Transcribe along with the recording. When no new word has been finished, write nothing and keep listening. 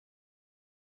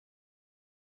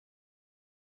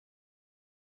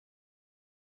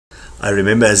I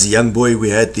remember as a young boy we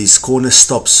had these corner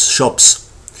shops.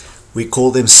 We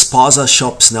call them spaza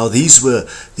shops. Now these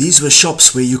were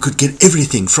shops where you could get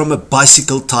everything from a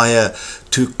bicycle tire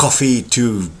to coffee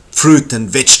to fruit and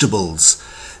vegetables.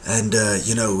 And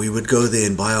we would go there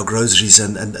and buy our groceries,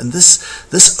 and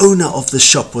this owner of the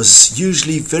shop was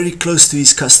usually very close to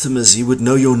his customers. He would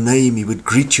know your name, he would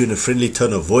greet you in a friendly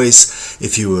tone of voice.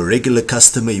 If you were a regular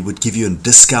customer, he would give you a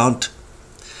discount.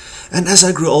 And as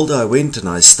I grew older, I went and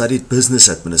I studied business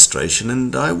administration,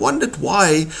 and I wondered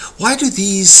why do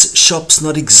these shops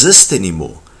not exist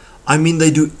anymore? I mean,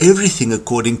 they do everything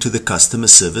according to the customer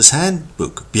service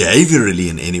handbook, behaviorally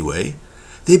in any way.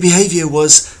 Their behavior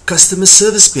was customer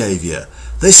service behavior.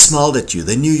 They smiled at you,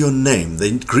 they knew your name,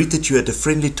 they greeted you at a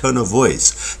friendly tone of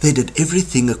voice. They did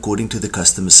everything according to the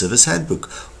customer service handbook.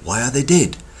 Why are they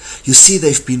dead? You see,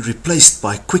 they've been replaced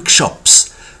by quick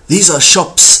shops. These are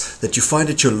shops that you find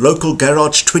at your local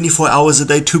garage 24 hours a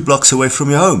day, 2 blocks away from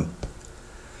your home.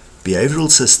 Behavioral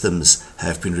systems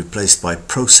have been replaced by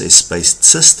process-based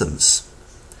systems.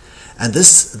 And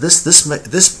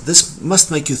this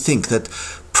must make you think that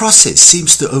process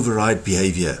seems to override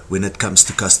behavior when it comes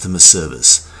to customer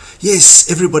service.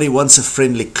 Yes, everybody wants a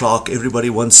friendly clerk, everybody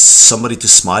wants somebody to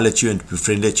smile at you and be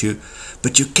friendly at you,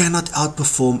 but you cannot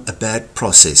outperform a bad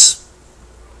process.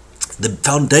 The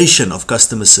foundation of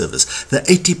customer service, the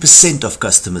 80% of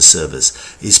customer service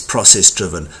is process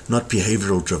driven, not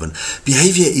behavioral driven.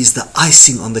 Behavior is the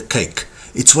icing on the cake.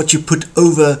 It's what you put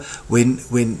over when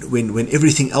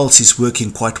everything else is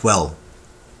working quite well.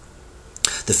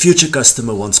 The future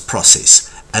customer wants process,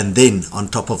 and then on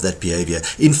top of that behavior.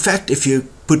 In fact, if you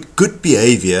put good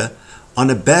behavior on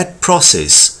a bad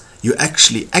process, you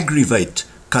actually aggravate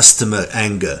customer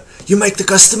anger. You make the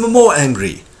customer more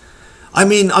angry. I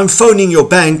mean, I'm phoning your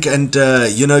bank and,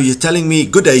 you're telling me,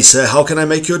 "Good day, sir, how can I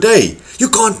make your day?" You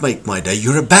can't make my day,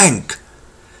 you're a bank.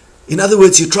 In other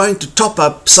words, you're trying to top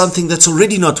up something that's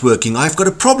already not working. I've got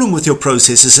a problem with your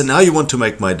processes and now you want to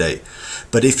make my day.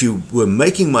 But if you were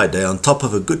making my day on top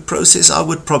of a good process, I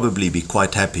would probably be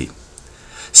quite happy.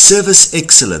 Service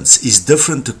excellence is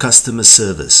different to customer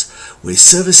service, where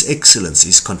service excellence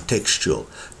is contextual.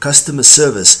 Customer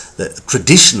service, that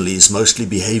traditionally is mostly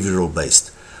behavioral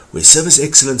based. Where service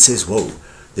excellence says, whoa,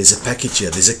 there's a package here,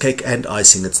 there's a cake and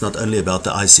icing, it's not only about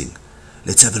the icing.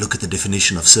 Let's have a look at the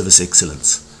definition of service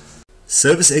excellence.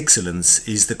 Service excellence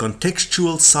is the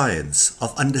contextual science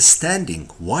of understanding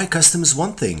why customers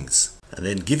want things, and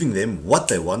then giving them what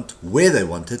they want, where they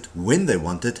want it, when they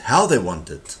want it, how they want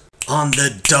it. On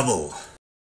the double.